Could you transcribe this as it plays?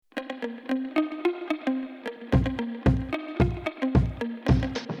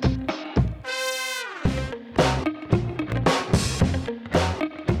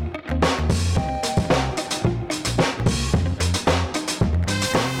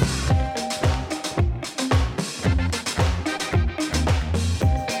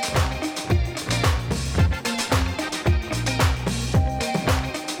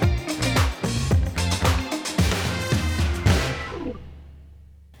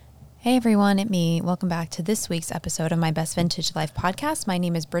Hey everyone, it's me. Welcome back to this week's episode of my Best Vintage Life podcast. My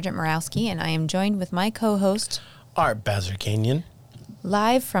name is Bridget Morawski, and I am joined with my co-host, Art Bazarkanian.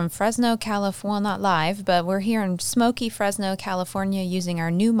 Live from Fresno, California. Well, not live, but we're here in smoky Fresno, California, using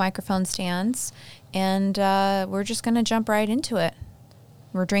our new microphone stands, and we're just going to jump right into it.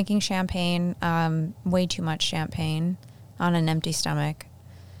 We're drinking champagne, way too much champagne, on an empty stomach.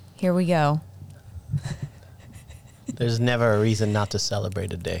 Here we go. There's never a reason not to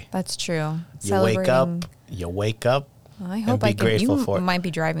celebrate a day. That's true. You wake up, I hope and be grateful for it. You might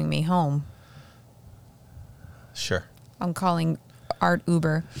be driving me home. Sure. I'm calling Art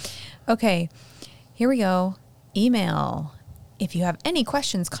Uber. Okay, here we go. Email. If you have any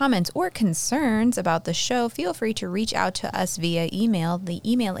questions, comments, or concerns about the show, feel free to reach out to us via email. The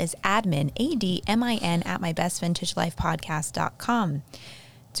email is admin, ADMIN, at mybestvintagelifepodcast.com.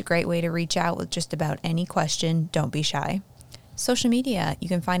 It's a great way to reach out with just about any question. Don't be shy. Social media. You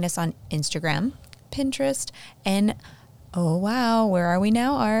can find us on Instagram, Pinterest, and oh wow, where are we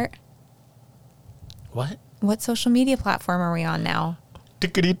now, Art? What? What social media platform are we on now?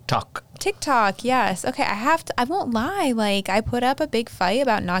 TikTok. TikTok, yes. Okay, I won't lie. Like, I put up a big fight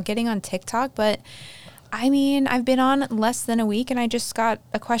about not getting on TikTok, but I mean, I've been on less than a week and I just got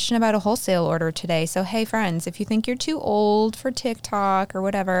a question about a wholesale order today. So, hey, friends, if you think you're too old for TikTok or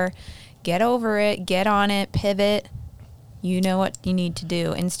whatever, get over it, get on it, pivot. You know what you need to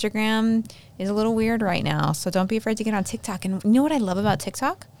do. Instagram is a little weird right now, so don't be afraid to get on TikTok. And you know what I love about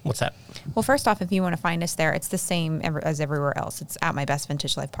TikTok? What's that? Well, first off, if you want to find us there, it's the same as everywhere else. It's at My Best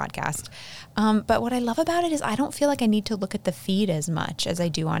Vintage Life podcast. But what I love about it is I don't feel like I need to look at the feed as much as I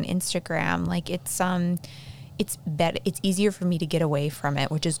do on Instagram. Like it's easier for me to get away from it,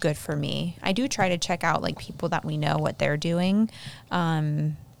 which is good for me. I do try to check out like people that we know what they're doing.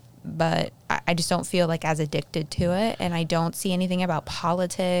 But I just don't feel like as addicted to it. And I don't see anything about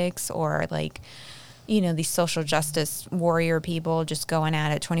politics or like, you know, these social justice warrior people just going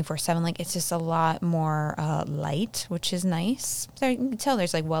at it 24/7. Like, it's just a lot more light, which is nice. So you can tell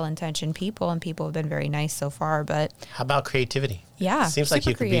there's like well-intentioned people, and people have been very nice so far. But how about creativity? Yeah, seems like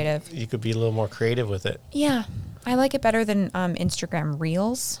you creative. you could be a little more creative with it. Yeah, I like it better than Instagram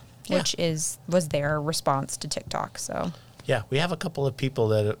Reels, which was their response to TikTok. So yeah, we have a couple of people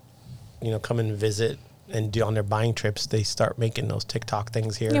that come and visit and do on their buying trips. They start making those TikTok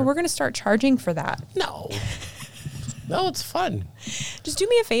things here. Yeah, we're going to start charging for that. No, it's fun. Just do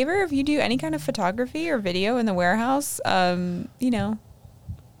me a favor. If you do any kind of photography or video in the warehouse,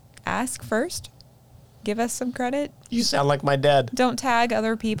 ask first. Give us some credit. You sound like my dad. Don't tag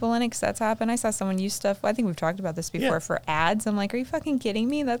other people in it, because that's happened. I saw someone use stuff. I think we've talked about this before for ads. I'm like, are you fucking kidding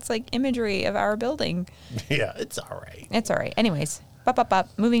me? That's like imagery of our building. Yeah, it's all right. It's all right. Anyways,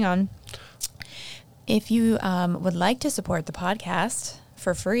 moving on. If you would like to support the podcast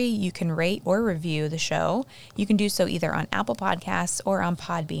for free, you can rate or review the show. You can do so either on Apple Podcasts or on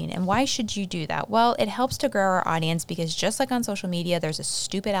Podbean. And why should you do that? Well, it helps to grow our audience, because just like on social media, there's a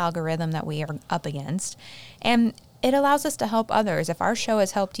stupid algorithm that we are up against. And it allows us to help others. If our show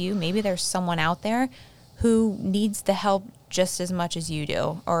has helped you, maybe there's someone out there who needs the help just as much as you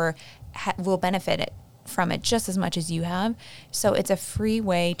do, or will benefit from it just as much as you have. So it's a free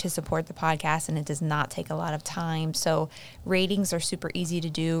way to support the podcast, and it does not take a lot of time. So ratings are super easy to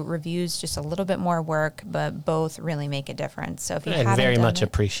do. Reviews, just a little bit more work, but both really make a difference. So if you haven't very done much it,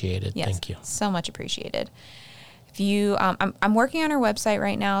 appreciated. yes, Thank you. So much appreciated. If you, I'm working on our website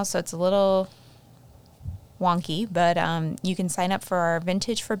right now, so it's a little wonky, but you can sign up for our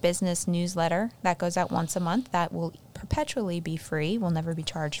Vintage for Business newsletter that goes out once a month. That will perpetually be free. We'll never be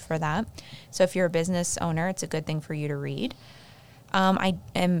charged for that. So if you're a business owner, it's a good thing for you to read. I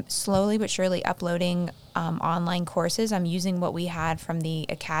am slowly but surely uploading online courses. I'm using what we had from the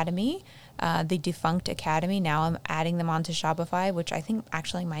academy, the defunct academy. Now I'm adding them onto Shopify, which I think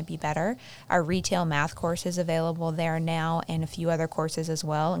actually might be better. Our retail math course is available there now, and a few other courses as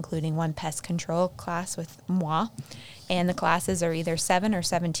well, including one pest control class with moi. And the classes are either $7 or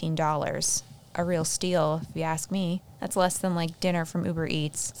 $17. A real steal, if you ask me. That's less than like dinner from Uber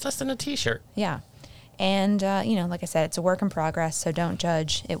Eats. It's less than a t-shirt. Yeah. And, like I said, it's a work in progress, so don't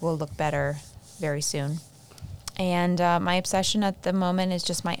judge. It will look better very soon. And my obsession at the moment is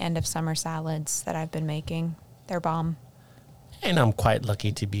just my end of summer salads that I've been making. They're bomb. And I'm quite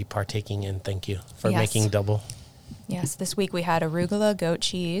lucky to be partaking in. Thank you for making double. Yes, this week we had arugula goat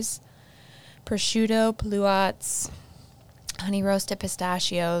cheese, prosciutto, pluots, honey roasted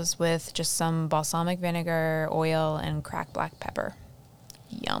pistachios with just some balsamic vinegar, oil, and cracked black pepper.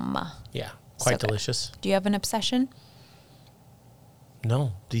 Yum. Yeah, quite So delicious. Do you have an obsession?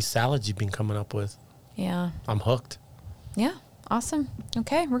 No, these salads you've been coming up with. Yeah. I'm hooked. Yeah. Awesome.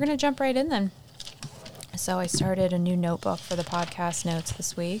 Okay, we're going to jump right in then. So I started a new notebook for the podcast notes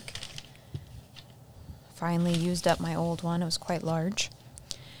this week. Finally used up my old one. It was quite large.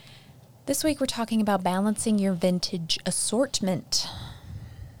 This week we're talking about balancing your vintage assortment.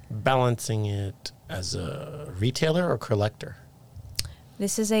 Balancing it as a retailer or collector?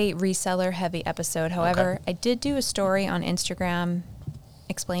 This is a reseller heavy episode. However, Okay. I did do a story on Instagram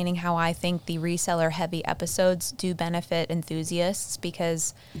explaining how I think the reseller heavy episodes do benefit enthusiasts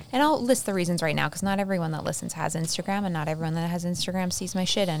because, and I'll list the reasons right now because not everyone that listens has Instagram and not everyone that has Instagram sees my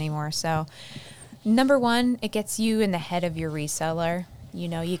shit anymore. So number one, it gets you in the head of your reseller. You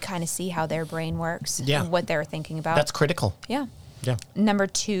know, you kind of see how their brain works and what they're thinking about. That's critical. Yeah. Yeah. Number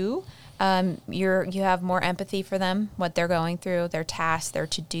two, you have more empathy for them, what they're going through, their tasks, their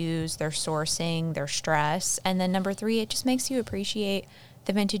to-dos, their sourcing, their stress. And then number three, it just makes you appreciate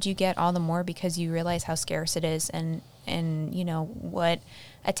the vintage you get all the more because you realize how scarce it is and you know, what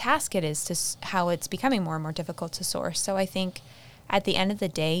a task it is to how it's becoming more and more difficult to source. So I think at the end of the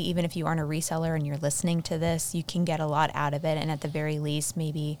day, even if you aren't a reseller and you're listening to this, you can get a lot out of it. And at the very least,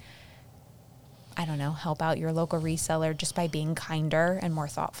 maybe, I don't know, help out your local reseller just by being kinder and more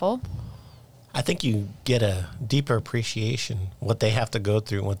thoughtful. I think you get a deeper appreciation what they have to go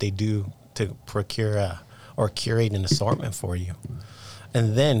through and what they do to procure or curate an assortment for you.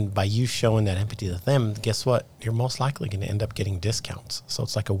 And then by you showing that empathy to them, guess what? You're most likely going to end up getting discounts. So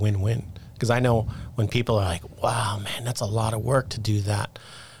it's like a win-win. Because I know when people are like, wow, man, that's a lot of work to do that.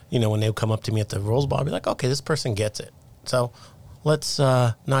 You know, when they come up to me at the Rose Bowl, I'll be like, okay, this person gets it. So let's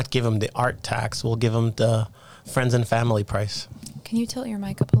not give them the art tax. We'll give them the friends and family price. Can you tilt your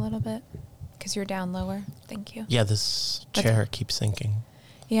mic up a little bit? Because you're down lower. Thank you. Yeah, this chair keeps sinking.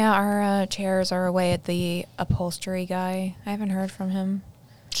 Yeah, our chairs are away at the upholstery guy. I haven't heard from him.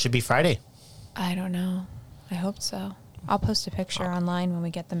 Should be Friday. I don't know. I hope so. I'll post a picture online when we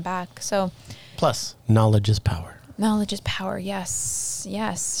get them back. So, Plus, knowledge is power. knowledge is power. Yes.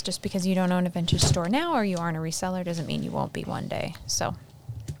 Yes. Just because you don't own a vintage store now or you aren't a reseller doesn't mean you won't be one day. So,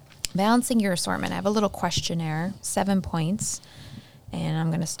 balancing your assortment. I have a little questionnaire, 7 points. And I'm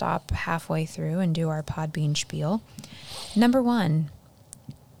going to stop halfway through and do our Podbean spiel. Number one,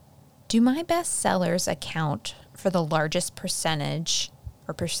 do my best sellers account for the largest percentage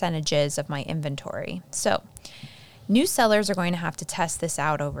or percentages of my inventory? So new sellers are going to have to test this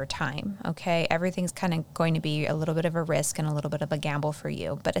out over time, okay? Everything's kind of going to be a little bit of a risk and a little bit of a gamble for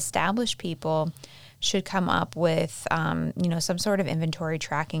you. But established people should come up with, some sort of inventory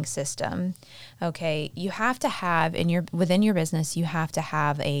tracking system. Okay, you have to have within your business, you have to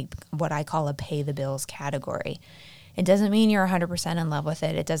have what I call a pay the bills category. It doesn't mean you're 100% in love with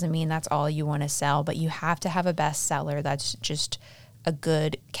it. It doesn't mean that's all you want to sell, but you have to have a best seller that's just a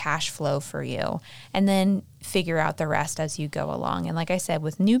good cash flow for you. And then figure out the rest as you go along. And like I said,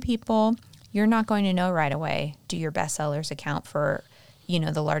 with new people, you're not going to know right away, do your best sellers account for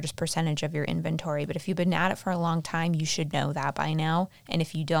the largest percentage of your inventory. But if you've been at it for a long time, you should know that by now. And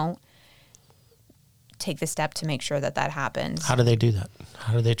if you don't, take the step to make sure that happens. How do they do that?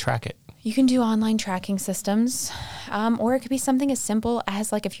 How do they track it? You can do online tracking systems, or it could be something as simple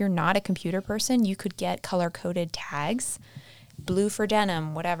as, like, if you're not a computer person, you could get color-coded tags, blue for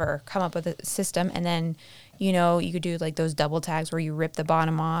denim, whatever, come up with a system. And then, you could do like those double tags where you rip the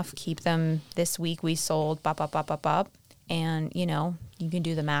bottom off, keep them this week we sold, bop, bop, bop, bop, bop. And, you can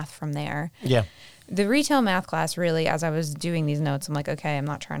do the math from there. Yeah. The retail math class, really, as I was doing these notes, I'm like, okay, I'm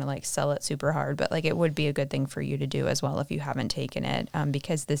not trying to like sell it super hard, but like it would be a good thing for you to do as well if you haven't taken it,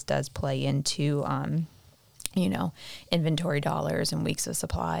 because this does play into, inventory dollars and weeks of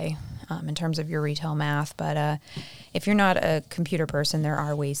supply in terms of your retail math. But if you're not a computer person, there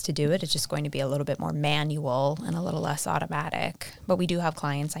are ways to do it. It's just going to be a little bit more manual and a little less automatic. But we do have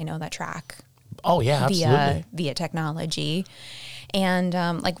clients I know that track. Oh, yeah, absolutely. Via technology. And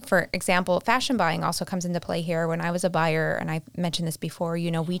like, for example, fashion buying also comes into play here. When I was a buyer, and I mentioned this before,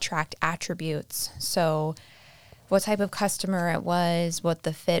 we tracked attributes. So what type of customer it was, what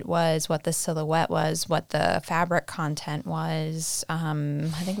the fit was, what the silhouette was, what the fabric content was.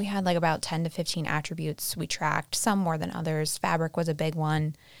 I think we had like about 10 to 15 attributes we tracked, some more than others. Fabric was a big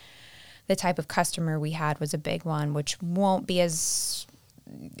one. The type of customer we had was a big one, which won't be as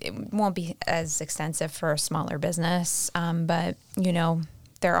extensive for a smaller business. But,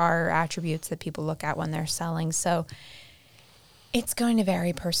 there are attributes that people look at when they're selling. So it's going to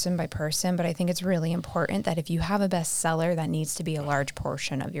vary person by person, but I think it's really important that if you have a best seller, that needs to be a large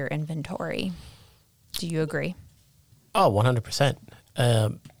portion of your inventory. Do you agree? Oh,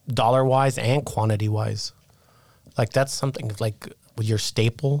 100%. Dollar-wise and quantity-wise. Like, that's something like with your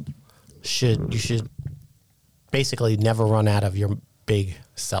staple, you should basically never run out of your big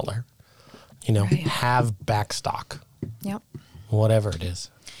seller. You know, Right. have back stock, Yep. whatever it is.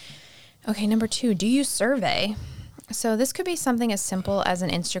 Okay, number 2, do you survey? So this could be something as simple as an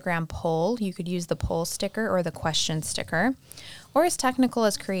Instagram poll. You could use the poll sticker or the question sticker, or as technical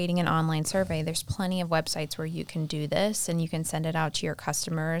as creating an online survey. There's plenty of websites where you can do this, and you can send it out to your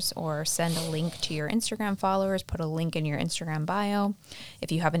customers or send a link to your Instagram followers, put a link in your Instagram bio.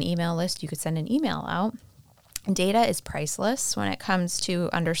 If you have an email list, you could send an email out. Data is priceless when it comes to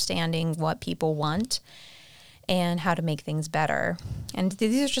understanding what people want and how to make things better. And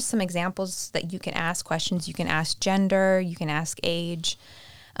these are just some examples that you can ask questions. You can ask gender, you can ask age.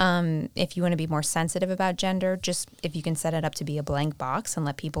 If you want to be more sensitive about gender, just if you can set it up to be a blank box and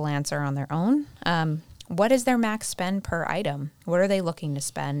let people answer on their own. What is their max spend per item? What are they looking to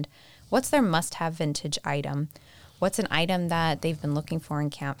spend? What's their must-have vintage item? What's an item that they've been looking for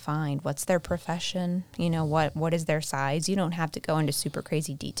and can't find? What's their profession? You know, what is their size? You don't have to go into super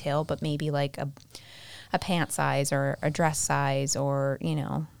crazy detail, but maybe like a pant size or a dress size, or, you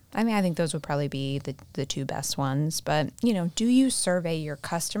know, I mean, I think those would probably be the 2 best ones. But, you know, do you survey your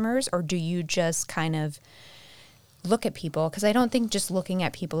customers, or do you just kind of look at people? Because I don't think just looking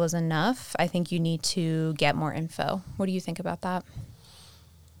at people is enough. I think you need to get more info. What do you think about that?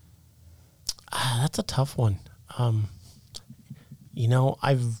 That's a tough one. You know,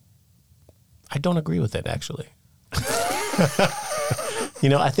 I don't agree with it, actually. You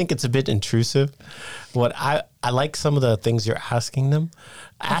know, I think it's a bit intrusive. What I like some of the things you're asking them.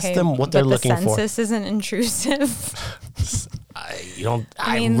 Ask them what they're looking for. The census isn't intrusive.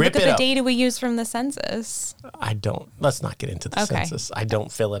 I mean, rip look it at up. the data we use from the census. I don't. Let's not get into the Okay. census. I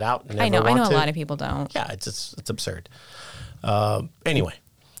don't fill it out. I know want a to. lot of people don't. Yeah, it's absurd. Anyway,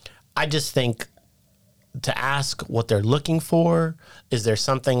 I just think to ask what they're looking for. Is there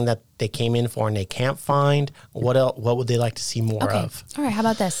something that they came in for and they can't find? What else? What would they like to see more of? All right, how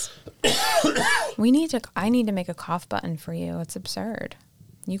about this? I need to make a cough button for you. It's absurd.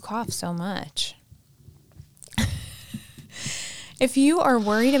 You cough so much. If you are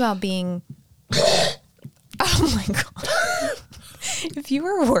worried about being oh my God. If you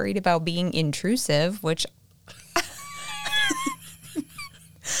are worried about being intrusive, which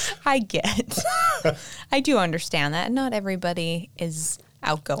I get. I do understand that. Not everybody is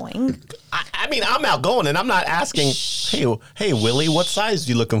outgoing. I mean, I'm outgoing and I'm not asking, hey, Willie, what size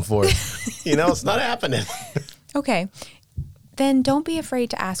are you looking for? You know, it's not happening. Okay. Then don't be afraid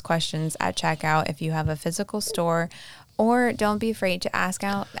to ask questions at checkout if you have a physical store, or don't be afraid to ask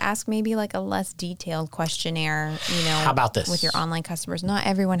maybe like a less detailed questionnaire, you know. How about this? With your online customers. Not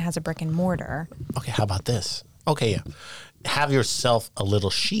everyone has a brick and mortar. Okay, how about this? Okay, yeah. Have yourself a little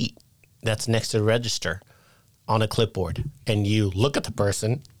sheet that's next to the register on a clipboard, and you look at the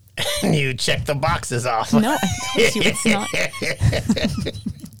person and you check the boxes off. No, I told you it's not.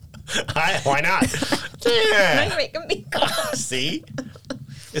 Why not? Yeah. You're making me cough. See?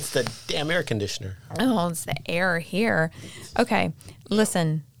 It's the damn air conditioner. Oh, it's the air here. Okay,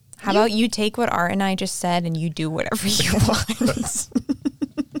 listen. How about you take what Art and I just said and you do whatever you want?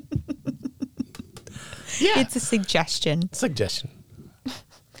 Yeah. It's a suggestion. Suggestion.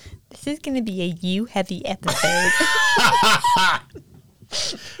 This is going to be a you-heavy episode.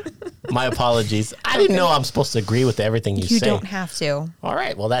 My apologies. I didn't know I'm supposed to agree with everything you You say. don't have to. All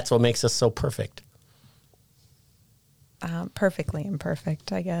right. Well, that's what makes us so perfect. Perfectly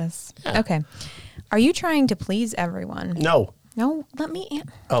imperfect, I guess. Yeah. Okay. Are you trying to please everyone? No. No, let me...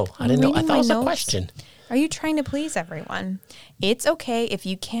 Oh, I didn't know. I reading thought my it was a notes. question. Are you trying to please everyone? It's okay if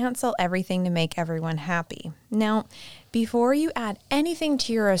you can't sell everything to make everyone happy. Now, before you add anything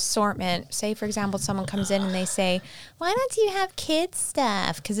to your assortment, say, for example, someone comes in and they say, why don't you have kids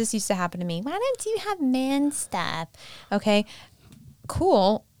stuff? Because this used to happen to me. Why don't you have men stuff? Okay,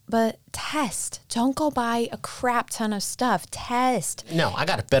 cool, but test. Don't go buy a crap ton of stuff. Test. No, I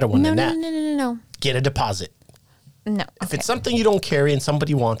got a better one than that. No. Get a deposit. No. If it's something you don't carry and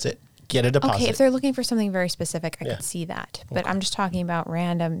somebody wants it, get a deposit. Okay, if they're looking for something very specific, I Yeah. could see that. But I'm just talking about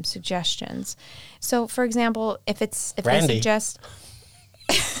random suggestions. So, for example, if they Randy. suggest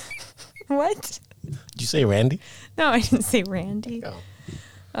what? Did you say Randy? No, I didn't say Randy. Oh.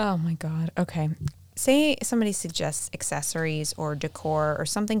 Oh my God. Okay. Say somebody suggests accessories or decor or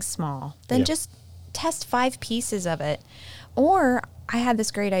something small, then Yeah. just test 5 pieces of it. Or I had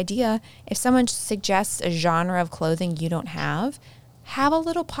this great idea. If someone suggests a genre of clothing you don't have a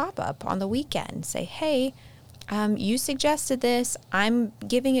little pop-up on the weekend. Say, hey, you suggested this. I'm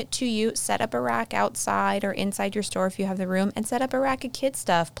giving it to you. Set up a rack outside or inside your store if you have the room, and set up a rack of kid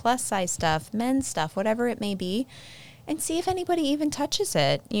stuff, plus size stuff, men's stuff, whatever it may be, and see if anybody even touches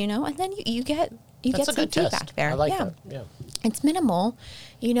it, you know? And then you get you That's get a some good feedback test. there. I like yeah. that. Yeah. It's minimal.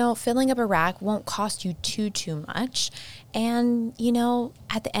 Filling up a rack won't cost you too much. And,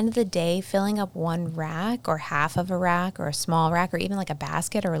 at the end of the day, filling up one rack or half of a rack or a small rack or even like a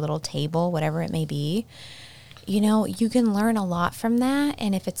basket or a little table, whatever it may be, you can learn a lot from that.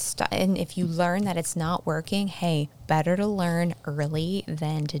 And if you learn that it's not working, hey, better to learn early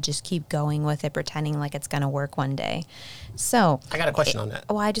than to just keep going with it, pretending like it's going to work one day. So I got a question on that.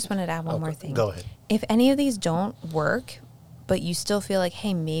 Oh, I just wanted to add one more thing. Go ahead. If any of these don't work, but you still feel like,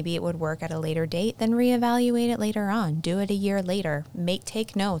 hey, maybe it would work at a later date, then reevaluate it later on. Do it a year later.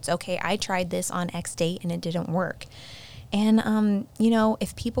 Take notes. Okay, I tried this on X date and it didn't work. And,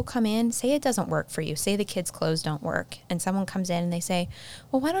 if people come in, say it doesn't work for you, say the kids' clothes don't work, and someone comes in and they say,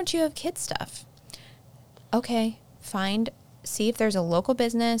 well, why don't you have kids' stuff? Okay, see if there's a local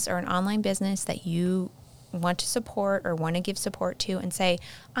business or an online business that you want to support or want to give support to and say,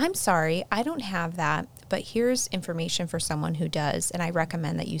 I'm sorry, I don't have that, but here's information for someone who does, and I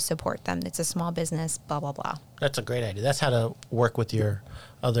recommend that you support them. It's a small business, blah, blah, blah. That's a great idea. That's how to work with your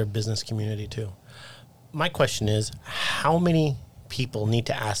other business community too. My question is, how many people need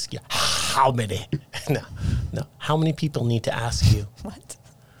to ask you? How many? No. How many people need to ask you? What?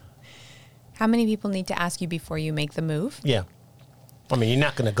 How many people need to ask you before you make the move? Yeah. I mean, you're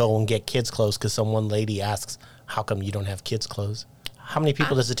not going to go and get kids' clothes because some one lady asks, how come you don't have kids' clothes? How many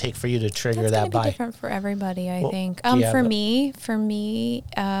people does it take for you to trigger That's that gonna buy? be different for everybody, I think. yeah, For me,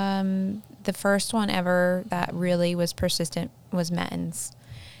 the first one ever that really was persistent was Men's.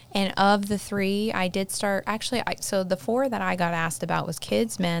 And of the 3, I did start, so the 4 that I got asked about was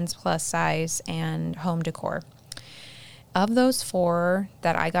kids, men's, plus size, and home decor. Of those 4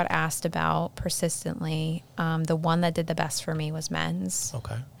 that I got asked about persistently, the one that did the best for me was Men's.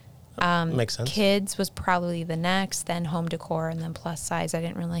 Okay. Makes sense. Kids was probably the next, then home decor, and then plus size. I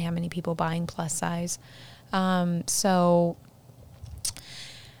didn't really have many people buying plus size. So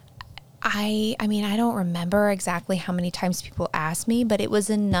I mean, I don't remember exactly how many times people asked me, but it was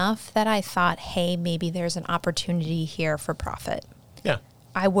enough that I thought, hey, maybe there's an opportunity here for profit. Yeah.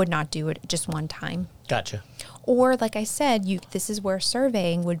 I would not do it just one time. Gotcha. Or like I said, this is where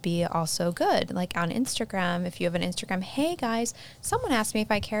surveying would be also good. Like on Instagram, if you have an Instagram, hey guys, someone asked me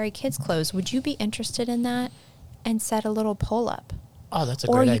if I carry kids' clothes. Would you be interested in that? And set a little poll up. Oh, that's a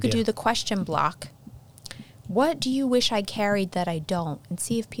great idea. idea. Or you could do the question block. What do you wish I carried that I don't? And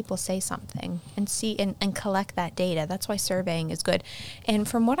see if people say something and see and collect that data. That's why surveying is good. And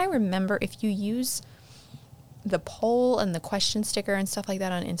from what I remember, if you use the poll and the question sticker and stuff like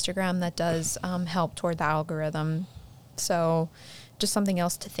that on Instagram, that does help toward the algorithm. So just something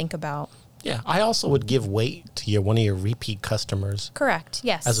else to think about. Yeah, I also would give weight to one of your repeat customers. Correct,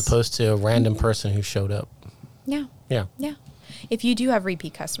 yes. As opposed to a random person who showed up. Yeah. Yeah. Yeah. If you do have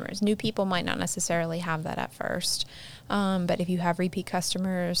repeat customers, new people might not necessarily have that at first. But if you have repeat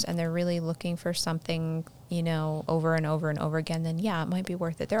customers and they're really looking for something, over and over and over again, then yeah, it might be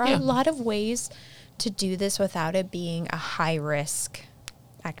worth it. There are a lot of ways to do this without it being a high risk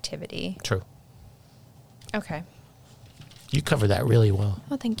activity. True. Okay. You covered that really well.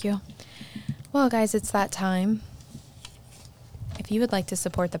 Oh, thank you. Well, guys, it's that time. If you would like to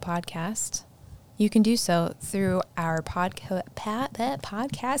support the podcast, you can do so through our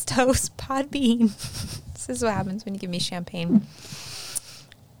podcast host, Podbean. This is what happens when you give me champagne.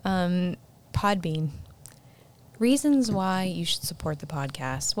 Podbean. Reasons why you should support the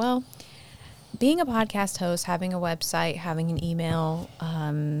podcast. Well, being a podcast host, having a website, having an email,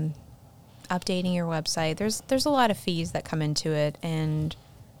 updating your website, there's a lot of fees that come into it, and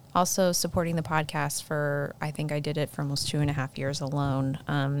also supporting the podcast for, I think I did it for almost 2.5 years alone.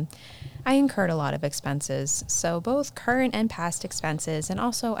 I incurred a lot of expenses, so both current and past expenses, and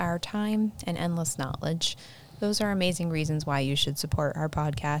also our time and endless knowledge. Those are amazing reasons why you should support our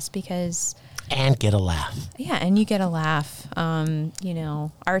podcast, because... And get a laugh. Yeah, and you get a laugh.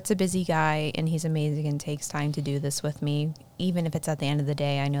 Art's a busy guy, and he's amazing and takes time to do this with me. Even if it's at the end of the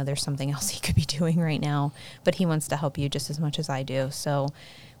day, I know there's something else he could be doing right now, but he wants to help you just as much as I do. So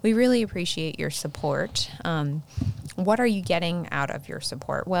we really appreciate your support. What are you getting out of your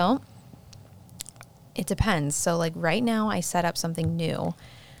support? Well, it depends. So like right now, I set up something new.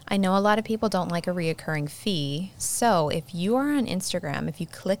 I know a lot of people don't like a reoccurring fee. So if you are on Instagram, if you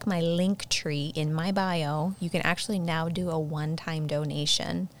click my link tree in my bio, you can actually now do a one-time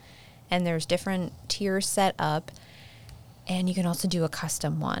donation. And there's different tiers set up. And you can also do a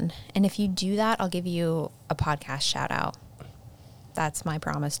custom one. And if you do that, I'll give you a podcast shout out. That's my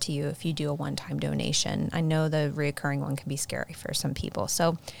promise to you if you do a one-time donation. I know the reoccurring one can be scary for some people.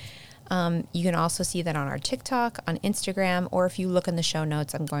 So You can also see that on our TikTok, on Instagram, or if you look in the show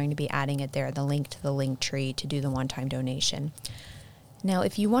notes, I'm going to be adding it there, the link to the link tree to do the one-time donation. Now,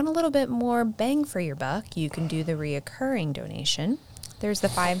 if you want a little bit more bang for your buck, you can do the reoccurring donation. There's the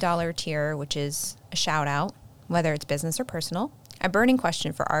 $5 tier, which is a shout out, whether it's business or personal, a burning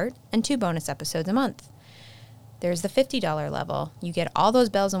question for Art, and 2 bonus episodes a month. There's the $50 level. You get all those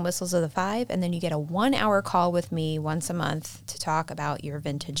bells and whistles of the 5, and then you get a 1-hour call with me once a month to talk about your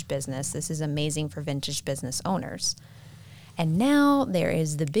vintage business. This is amazing for vintage business owners. And now there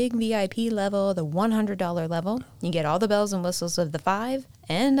is the big VIP level, the $100 level. You get all the bells and whistles of the 5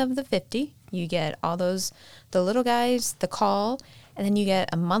 and of the 50. You get all those, the little guys, the call, and then you get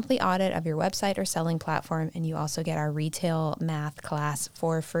a monthly audit of your website or selling platform, and you also get our retail math class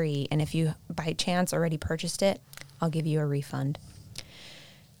for free. And if you, by chance, already purchased it, I'll give you a refund.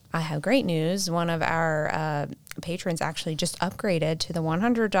 I have great news. One of our patrons actually just upgraded to the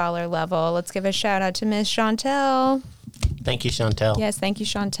 $100 level. Let's give a shout out to Miss Chantel. Thank you, Chantel. Yes, thank you,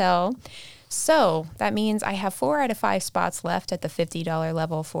 Chantel. So that means I have 4 out of 5 spots left at the $50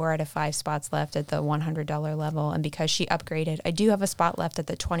 level, 4 out of 5 spots left at the $100 level. And because she upgraded, I do have a spot left at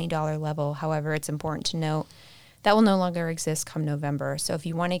the $20 level. However, it's important to note that will no longer exist come November. So if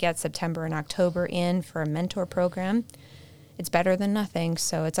you want to get September and October in for a mentor program, it's better than nothing.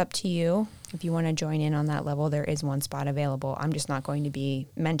 So it's up to you. If you want to join in on that level, there is 1 spot available. I'm just not going to be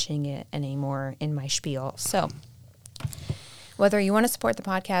mentioning it anymore in my spiel. So whether you want to support the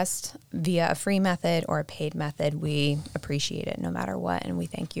podcast via a free method or a paid method, we appreciate it no matter what, and we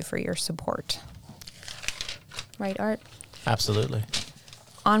thank you for your support. Right, Art? Absolutely.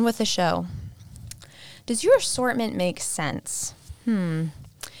 On with the show. Does your assortment make sense?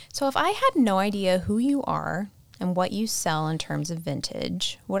 So if I had no idea who you are and what you sell in terms of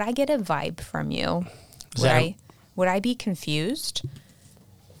vintage, would I get a vibe from you? Would I be confused?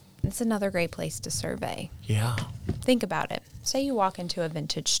 It's another great place to survey. Yeah. Think about it. Say you walk into a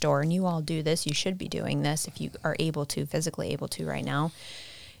vintage store, and you all do this. You should be doing this if you are able to, physically able to right now,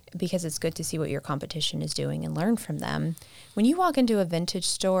 because it's good to see what your competition is doing and learn from them. When you walk into a vintage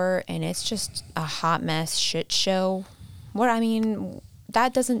store and it's just a hot mess shit show,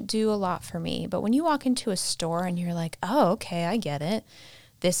 that doesn't do a lot for me. But when you walk into a store and you're like, oh, okay, I get it.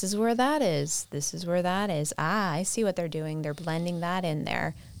 This is where that is. This is where that is. I see what they're doing. They're blending that in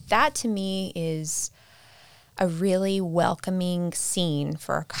there. That to me is a really welcoming scene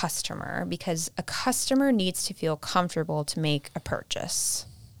for a customer, because a customer needs to feel comfortable to make a purchase.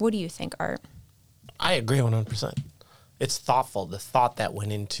 What do you think, Art? I agree 100%. It's thoughtful, the thought that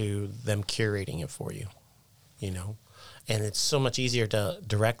went into them curating it for you, you know? And it's so much easier to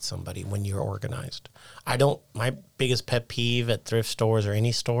direct somebody when you're organized. My biggest pet peeve at thrift stores or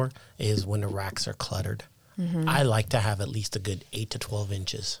any store is when the racks are cluttered. Mm-hmm. I like to have at least a good 8 to 12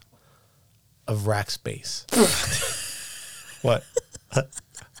 inches of rack space. What?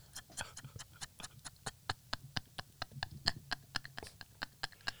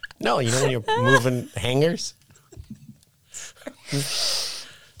 No, you know when you're moving hangers?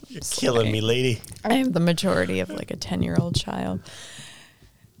 You're killing me, lady. I have the maturity of like a 10-year-old child.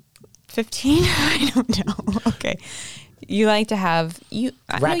 15? I don't know. Okay. You like to have you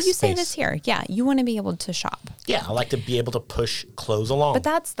say this here. Yeah, you want to be able to shop. Yeah, I like to be able to push clothes along. But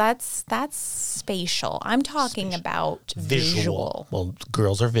that's spatial. I'm talking about visual. Well,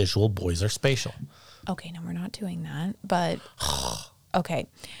 girls are visual, boys are spatial. Okay, no, we're not doing that. But okay.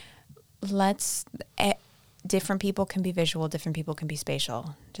 Different people can be visual, different people can be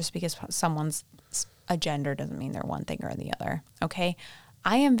spatial. Just because someone's a gender doesn't mean they're one thing or the other. Okay?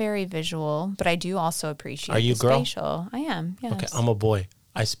 I am very visual, but I do also appreciate spatial. I am, yes. Okay, I'm a boy.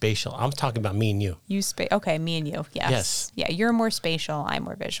 I spatial. I'm talking about me and you. Okay, me and you. Yes. Yeah, you're more spatial, I'm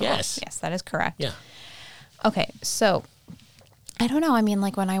more visual. Yes. Yes, that is correct. Yeah. Okay, so I don't know. I mean,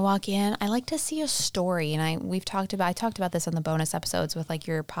 like when I walk in, I like to see a story, and I talked about this on the bonus episodes with like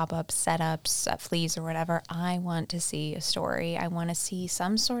your pop-up setups at Fleas or whatever. I want to see a story. I want to see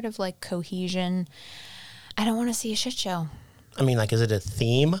some sort of like cohesion. I don't want to see a shit show. I mean, like, is it a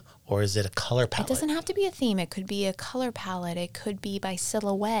theme or is it a color palette? It doesn't have to be a theme. It could be a color palette. It could be by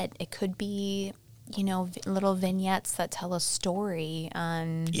silhouette. It could be, little vignettes that tell a story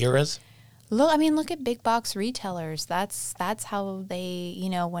on eras. Look at big box retailers. That's how they,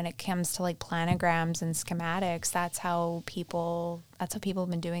 when it comes to like planograms and schematics, that's how people have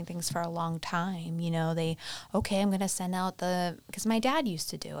been doing things for a long time. I'm going to send out because my dad used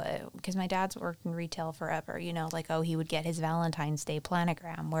to do it, because my dad's worked in retail forever, he would get his Valentine's Day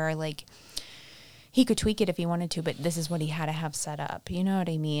planogram where like he could tweak it if he wanted to, but this is what he had to have set up. You know what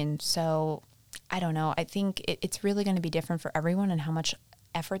I mean? So I don't know. I think it's really going to be different for everyone and how much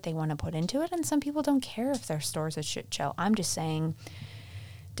effort they want to put into it. And some people don't care if their store's a shit show. I'm just saying,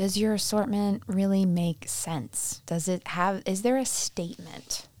 does your assortment really make sense? Is there a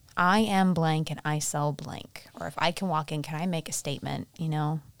statement? I am blank and I sell blank. Or if I can walk in, can I make a statement?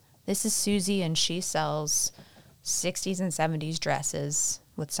 This is Susie and she sells 60s and 70s dresses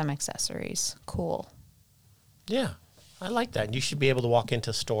with some accessories. Cool. Yeah, I like that. You should be able to walk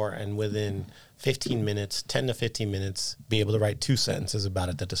into a store and within 15 minutes, 10 to 15 minutes, be able to write 2 sentences about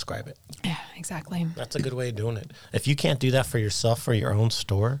it to describe it. Yeah, exactly. That's a good way of doing it. If you can't do that for yourself, for your own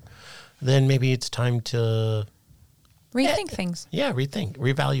store, then maybe it's time to rethink things. Yeah, rethink,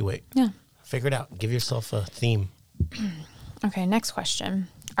 reevaluate. Yeah. Figure it out. Give yourself a theme. Okay, next question.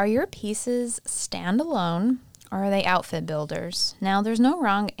 Are your pieces standalone or are they outfit builders? Now, there's no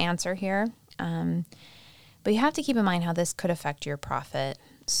wrong answer here, but you have to keep in mind how this could affect your profit.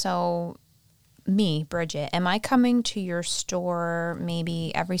 So me, Bridget, am I coming to your store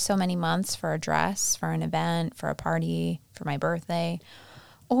maybe every so many months for a dress, for an event, for a party, for my birthday?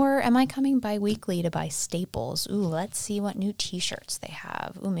 Or am I coming bi-weekly to buy staples? Ooh, let's see what new t-shirts they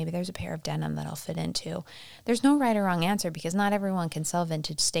have. Ooh, maybe there's a pair of denim that I'll fit into. There's no right or wrong answer because not everyone can sell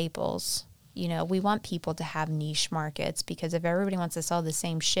vintage staples. We want people to have niche markets because if everybody wants to sell the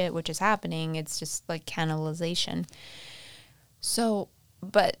same shit, which is happening, it's just like cannibalization. So,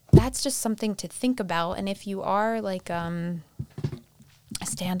 but that's just something to think about. And if you are like a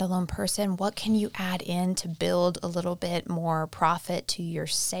standalone person, what can you add in to build a little bit more profit to your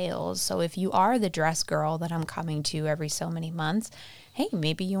sales? So if you are the dress girl that I'm coming to every so many months, hey,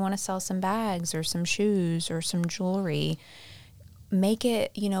 maybe you want to sell some bags or some shoes or some jewelry. Make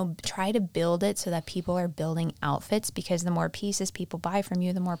it, try to build it so that people are building outfits because the more pieces people buy from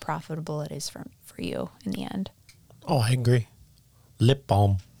you, the more profitable it is for you in the end. Oh, I agree. Lip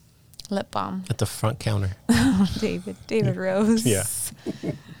balm. Lip balm. At the front counter. David Rose. Yeah.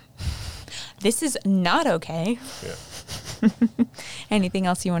 This is not okay. Yeah. Anything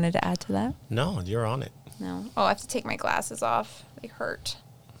else you wanted to add to that? No, you're on it. No. Oh, I have to take my glasses off. They hurt.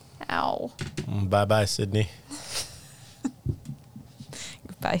 Ow. Bye-bye, Sydney.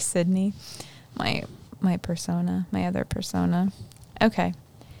 Goodbye, Sydney. My persona, my other persona. Okay.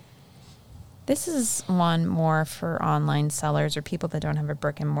 This is one more for online sellers or people that don't have a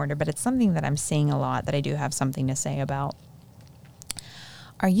brick and mortar, but it's something that I'm seeing a lot that I do have something to say about.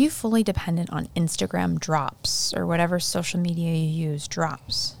 Are you fully dependent on Instagram drops or whatever social media you use,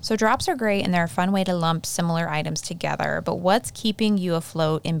 drops? So drops are great and they're a fun way to lump similar items together, but what's keeping you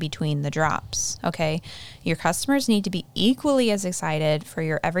afloat in between the drops? Okay, your customers need to be equally as excited for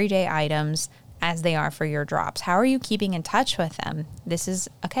your everyday items as they are for your drops. How are you keeping in touch with them? This is,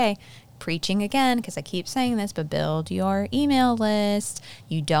 okay, preaching again because I keep saying this, but build your email list.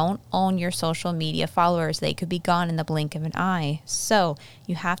 You don't own your social media followers. They could be gone in the blink of an eye. So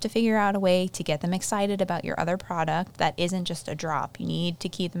you have to figure out a way to get them excited about your other product that isn't just a drop. You need to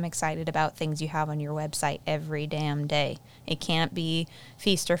keep them excited about things you have on your website every damn day. It can't be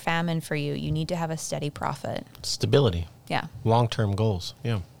feast or famine for you. You need to have a steady profit. Stability. Yeah. Long-term goals.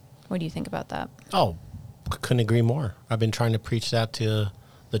 Yeah. What do you think about that? Oh, couldn't agree more. I've been trying to preach that to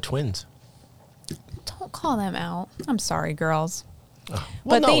the twins. Don't call them out. I'm sorry, girls. Well,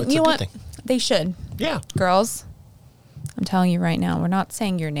 but no, it's a good thing. They should. Yeah. Girls, I'm telling you right now, we're not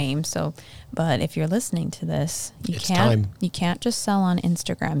saying your name, but if you're listening to this, you can't just sell on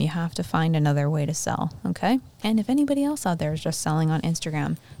Instagram. You have to find another way to sell, okay? And if anybody else out there is just selling on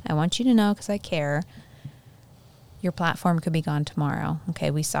Instagram, I want you to know because I care. Your platform could be gone tomorrow.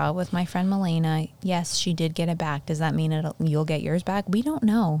 Okay, we saw it with my friend Melena. Yes, she did get it back. Does that mean you'll get yours back? We don't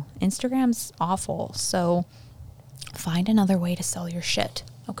know. Instagram's awful. So find another way to sell your shit,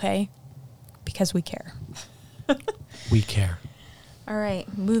 okay? Because we care. We care. All right,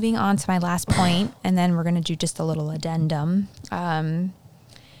 moving on to my last point, and then we're going to do just a little addendum.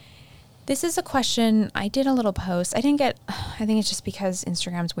 This is a question. I did a little post. I think it's just because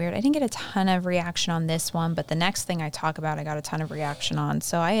Instagram's weird. I didn't get a ton of reaction on this one, but the next thing I talk about, I got a ton of reaction on.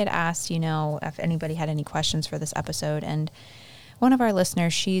 So I had asked, if anybody had any questions for this episode. And one of our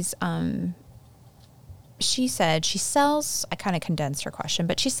listeners, she said she sells, I kind of condensed her question,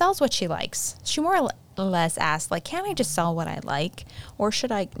 but she sells what she likes. She more or less asked, can I just sell what I like, or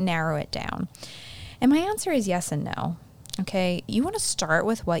should I narrow it down? And my answer is yes and no. Okay, you want to start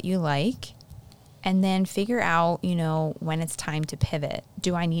with what you like and then figure out, when it's time to pivot.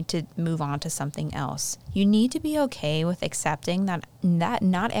 Do I need to move on to something else? You need to be okay with accepting that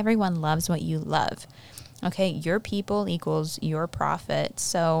not everyone loves what you love. Okay, your people equals your profit.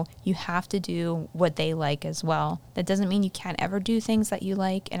 So you have to do what they like as well. That doesn't mean you can't ever do things that you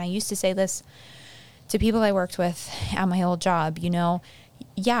like. And I used to say this to people I worked with at my old job,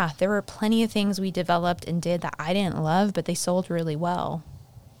 yeah, there were plenty of things we developed and did that I didn't love, but they sold really well.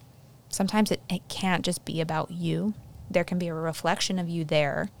 Sometimes it can't just be about you. There can be a reflection of you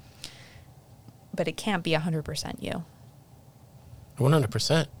there, but it can't be 100% you.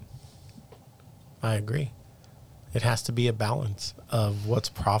 100%. I agree. It has to be a balance of what's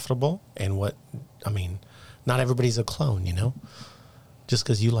profitable and what, I mean, not everybody's a clone, you know? Just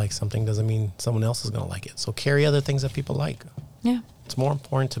because you like something doesn't mean someone else is going to like it. So carry other things that people like. Yeah. It's more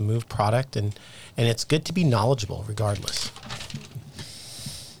important to move product, and it's good to be knowledgeable regardless.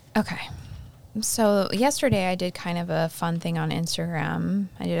 Okay. So yesterday I did kind of a fun thing on Instagram.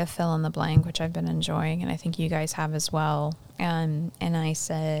 I did a fill in the blank, which I've been enjoying, and I think you guys have as well. And I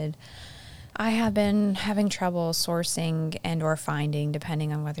said, I have been having trouble sourcing and or finding,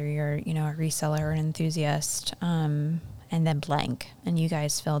 depending on whether you're, you know, a reseller or an enthusiast, and then blank. And you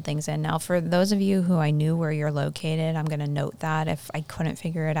guys filled things in. Now, for those of you who I knew where you're located, I'm going to note that if I couldn't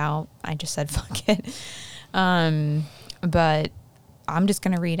figure it out, I just said, fuck it. But I'm just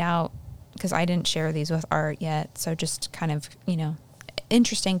going to read out, because I didn't share these with Art yet. So just kind of, you know,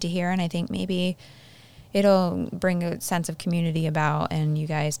 interesting to hear. And I think maybe it'll bring a sense of community about, and you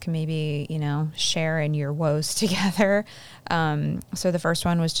guys can maybe, you know, share in your woes together. So the first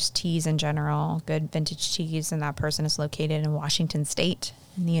one was just teas in general, good vintage teas. And that person is located in Washington State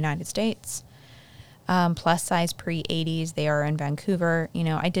in the United States. Plus size pre-80s. They are in Vancouver. You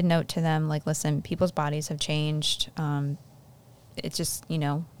know, I did note to them, like, listen, people's bodies have changed. It's just, you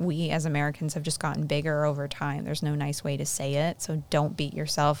know, we as Americans have just gotten bigger over time. There's no nice way to say it. So don't beat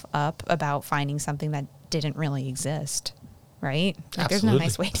yourself up about finding something that didn't really exist, right? Like, there's no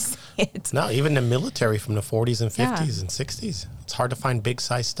nice way to say it. No, even the military from the 40s and 50s and 60s. It's hard to find big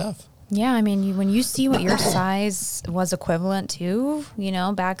size stuff. Yeah, I mean, when you see what your size was equivalent to, you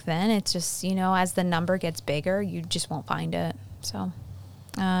know, back then, it's just, you know, as the number gets bigger, you just won't find it. So,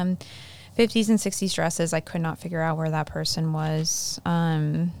 50s and 60s dresses, I could not figure out where that person was.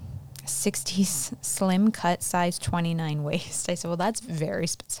 60s slim cut, size 29 waist. I said, well, that's very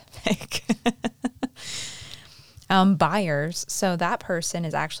specific. Buyers. So that person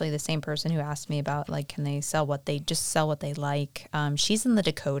is actually the same person who asked me about, like, can they sell what they like? She's in the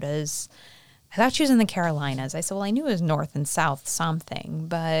Dakotas. I thought she was in the Carolinas. I said, well, I knew it was north and south something,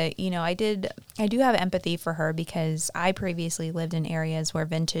 but, you know, I do have empathy for her, because I previously lived in areas where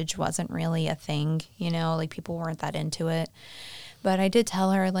vintage wasn't really a thing, you know, like, people weren't that into it. But I did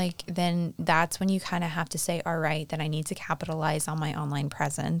tell her, like, then that's when you kind of have to say, all right, then I need to capitalize on my online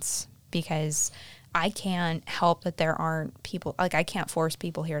presence, because I can't help that there aren't people, like, I can't force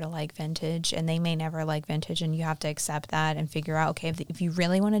people here to like vintage, and they may never like vintage, and you have to accept that and figure out, okay, if you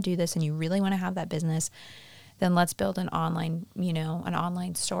really want to do this and you really want to have that business, then let's build an online, you know, an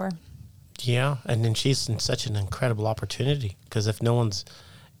online store. Yeah, and then she's in such an incredible opportunity, because if no one's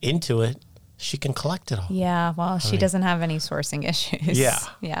into it, she can collect it all. Yeah, well, she doesn't have any sourcing issues. Yeah.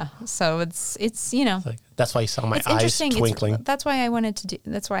 Yeah. So it's you know. That's why you saw my eyes twinkling. That's why I want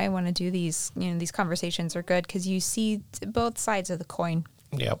to do these, you know, these conversations are good, because you see both sides of the coin.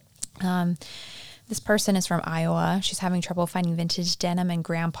 Yep. This person is from Iowa. She's having trouble finding vintage denim and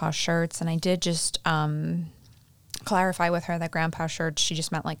grandpa shirts. And I did just clarify with her that grandpa shirts, she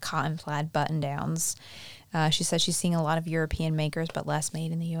just meant like cotton plaid button downs. She says she's seeing a lot of European makers, but less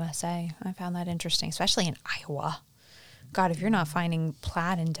made in the USA. I found that interesting, especially in Iowa. God, if you're not finding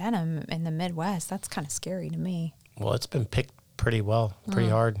plaid and denim in the Midwest, that's kind of scary to me. Well, it's been picked pretty well, pretty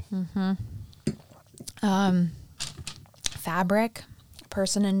hard. Mm-hmm. Fabric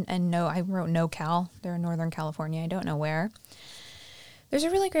person, and I wrote NoCal. They're in Northern California. I don't know where. There's a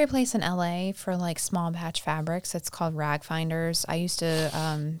really great place in LA for, like, small batch fabrics. It's called Rag Finders. I used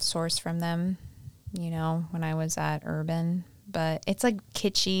to source from them, you know, when I was at Urban, but it's like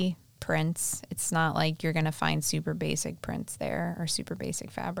kitschy prints. It's not like you're going to find super basic prints there or super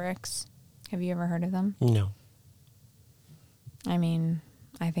basic fabrics. Have you ever heard of them? No. I mean,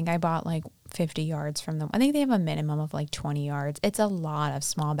 I think I bought like 50 yards from them. I think they have a minimum of like 20 yards. It's a lot of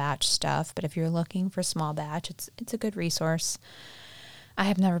small batch stuff, but if you're looking for small batch, it's a good resource. I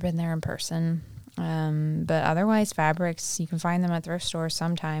have never been there in person. But otherwise, fabrics, you can find them at thrift stores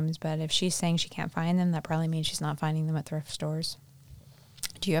sometimes. But if she's saying she can't find them, that probably means she's not finding them at thrift stores.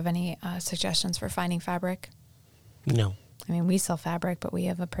 Do you have any suggestions for finding fabric? No. I mean, we sell fabric, but we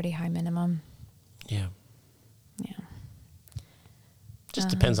have a pretty high minimum. Yeah. Yeah. Just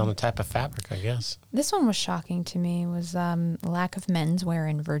depends on the type of fabric, I guess. This one was shocking to me, was lack of menswear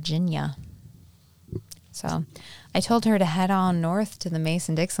in Virginia. So I told her to head on north to the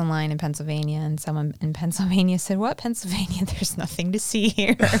Mason-Dixon line in Pennsylvania, and someone in Pennsylvania said, what, Pennsylvania? There's nothing to see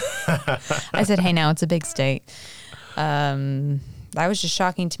here. I said, hey, now it's a big state. that was just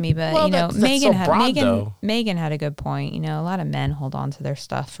shocking to me. But Well, you know, that's so broad, though. Megan had a good point. You know, a lot of men hold on to their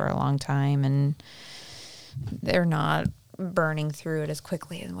stuff for a long time, and they're not burning through it as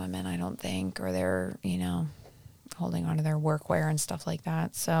quickly as women, I don't think, or they're, you know, holding on to their workwear and stuff like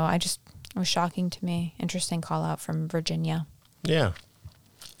that. So it was shocking to me. Interesting call out from Virginia. Yeah.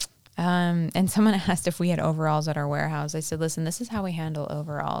 And someone asked if we had overalls at our warehouse. I said, listen, this is how we handle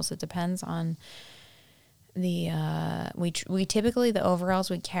overalls. It depends on we typically, the overalls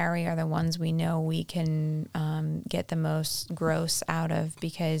we carry are the ones we know we can get the most gross out of,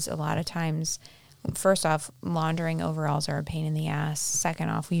 because a lot of times, first off, laundering overalls are a pain in the ass. Second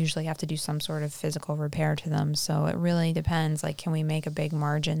off, we usually have to do some sort of physical repair to them. So it really depends. Like, can we make a big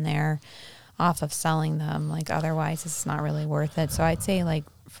margin there off of selling them? Like, otherwise it's not really worth it. So I'd say, like,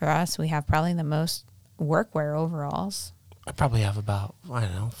 for us, we have probably the most workwear overalls. I probably have about, I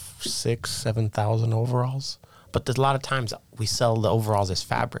don't know, 6,000, 7,000 overalls. But there's a lot of times we sell the overalls as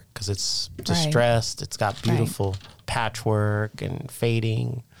fabric because it's distressed. It's got beautiful patchwork and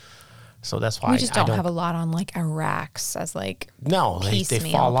fading. So that's why we just don't have a lot on like our racks as like they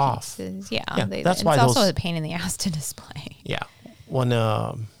fall off. Yeah, that's why it's also a pain in the ass to display. Yeah, when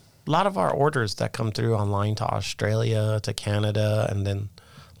a lot of our orders that come through online to Australia, to Canada, and then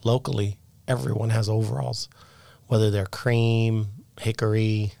locally, everyone has overalls, whether they're cream,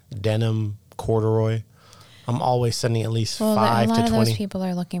 hickory, denim, corduroy. I'm always sending at least 5 to 20. A lot of those people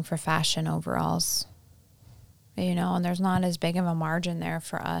are looking for fashion overalls, you know, and there's not as big of a margin there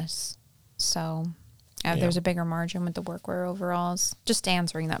for us. So there's a bigger margin with the workwear overalls. Just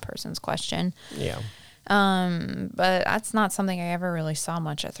answering that person's question. Yeah. But that's not something I ever really saw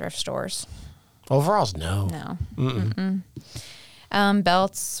much at thrift stores. Overalls, no. No.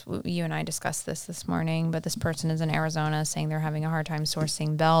 Belts, you and I discussed this morning, but this person is in Arizona saying they're having a hard time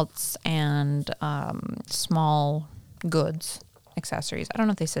sourcing belts and small goods, accessories. I don't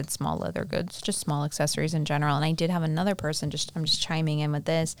know if they said small leather goods, just small accessories in general. And I did have another person, I'm just chiming in with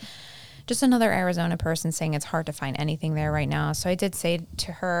this, just another Arizona person saying it's hard to find anything there right now. So I did say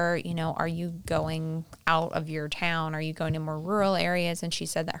to her, you know, are you going out of your town? Are you going to more rural areas? And she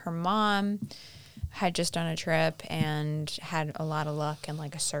said that her mom had just done a trip and had a lot of luck in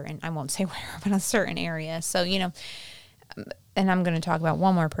like a certain, I won't say where, but a certain area. So, you know, and I'm going to talk about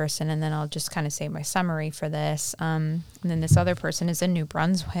one more person and then I'll just kind of say my summary for this. And then this other person is in New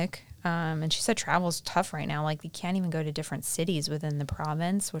Brunswick. And she said travel's tough right now. Like, you can't even go to different cities within the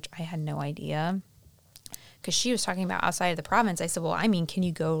province, which I had no idea. Because she was talking about outside of the province. I said, well, I mean, can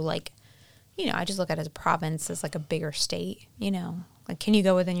you go like, you know, I just look at it as a province as like a bigger state, you know. Like, can you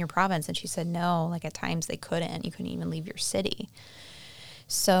go within your province? And she said, no, like at times they couldn't. You couldn't even leave your city.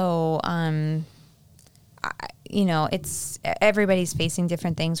 So, you know, everybody's facing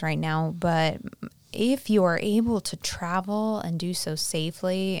different things right now. But if you are able to travel and do so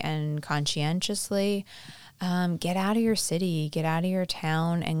safely and conscientiously, get out of your city, get out of your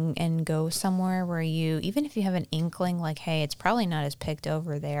town and go somewhere where even if you have an inkling like, hey, it's probably not as picked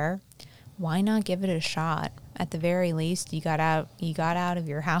over there, why not give it a shot? At the very least, you got out of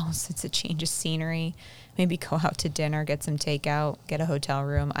your house. It's a change of scenery. Maybe go out to dinner, get some takeout, get a hotel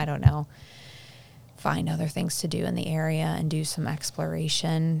room. I don't know. Find other things to do in the area and do some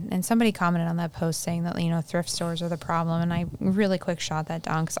exploration. And somebody commented on that post saying that, you know, thrift stores are the problem. And I really quick shot that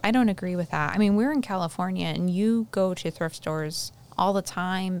down because I don't agree with that. I mean, we're in California and you go to thrift stores all the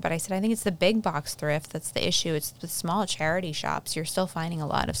time. But I said, I think it's the big box thrift that's the issue. It's the small charity shops. You're still finding a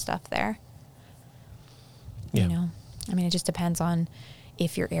lot of stuff there. Yeah. You know, I mean, it just depends on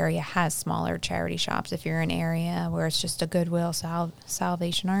if your area has smaller charity shops. If you're in an area where it's just a Goodwill,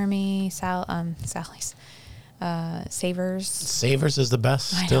 Salvation Army, Sally's, Savers. Savers is the best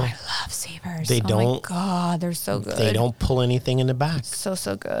still. I know, I love Savers. They don't. Oh my God, they're so good. They don't pull anything in the back.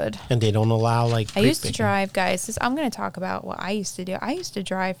 So good. And they don't allow like. I used to drive, guys. I'm going to talk about what I used to do. I used to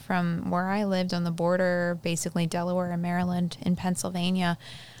drive from where I lived on the border, basically Delaware and Maryland, in Pennsylvania.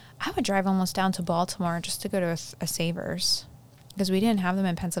 I would drive almost down to Baltimore just to go to a Savers because we didn't have them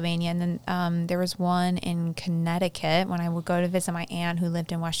in Pennsylvania. And then there was one in Connecticut when I would go to visit my aunt who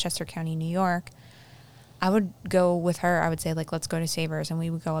lived in Westchester County, New York. I would go with her. I would say, like, let's go to Savers, and we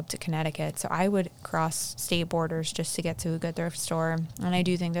would go up to Connecticut. So I would cross state borders just to get to a good thrift store. And I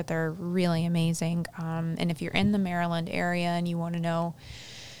do think that they're really amazing. And if you're in the Maryland area and you want to know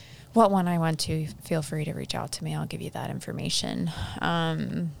what one I went to, feel free to reach out to me. I'll give you that information.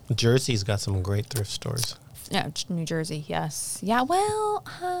 Jersey's got some great thrift stores. Yeah, New Jersey, yes. Yeah, well,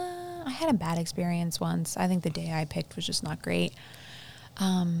 I had a bad experience once. I think the day I picked was just not great.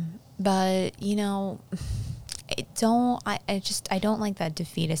 But, you know, I don't like that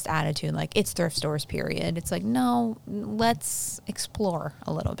defeatist attitude. Like, it's thrift stores, period. It's like, no, let's explore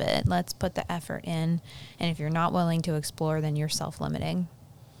a little bit. Let's put the effort in. And if you're not willing to explore, then you're self-limiting.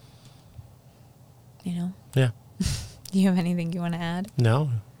 You know? Yeah. Do you have anything you want to add? No,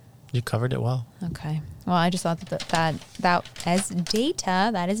 you covered it well. Okay. Well, I just thought that as data,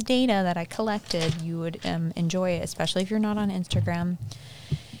 that is data that I collected, you would enjoy it, especially if you're not on Instagram.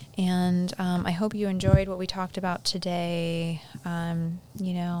 And I hope you enjoyed what we talked about today.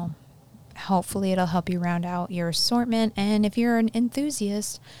 You know, hopefully it'll help you round out your assortment. And if you're an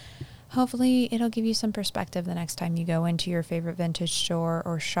enthusiast, hopefully it'll give you some perspective the next time you go into your favorite vintage store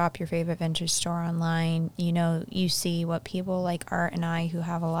or shop your favorite vintage store online. You know, you see what people like Art and I, who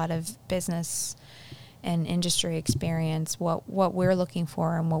have a lot of business and industry experience, what we're looking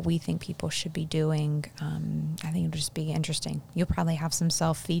for and what we think people should be doing. I think it'll just be interesting. You'll probably have some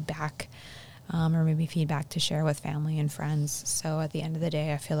self-feedback, or maybe feedback to share with family and friends. So at the end of the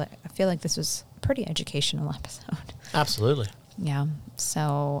day, I feel like this was a pretty educational episode. Absolutely. Yeah.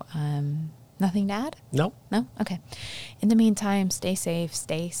 So nothing to add? Nope. No? Okay. In the meantime, stay safe,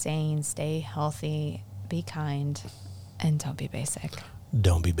 stay sane, stay healthy, be kind, and don't be basic.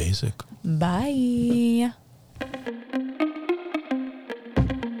 Don't be basic. Bye.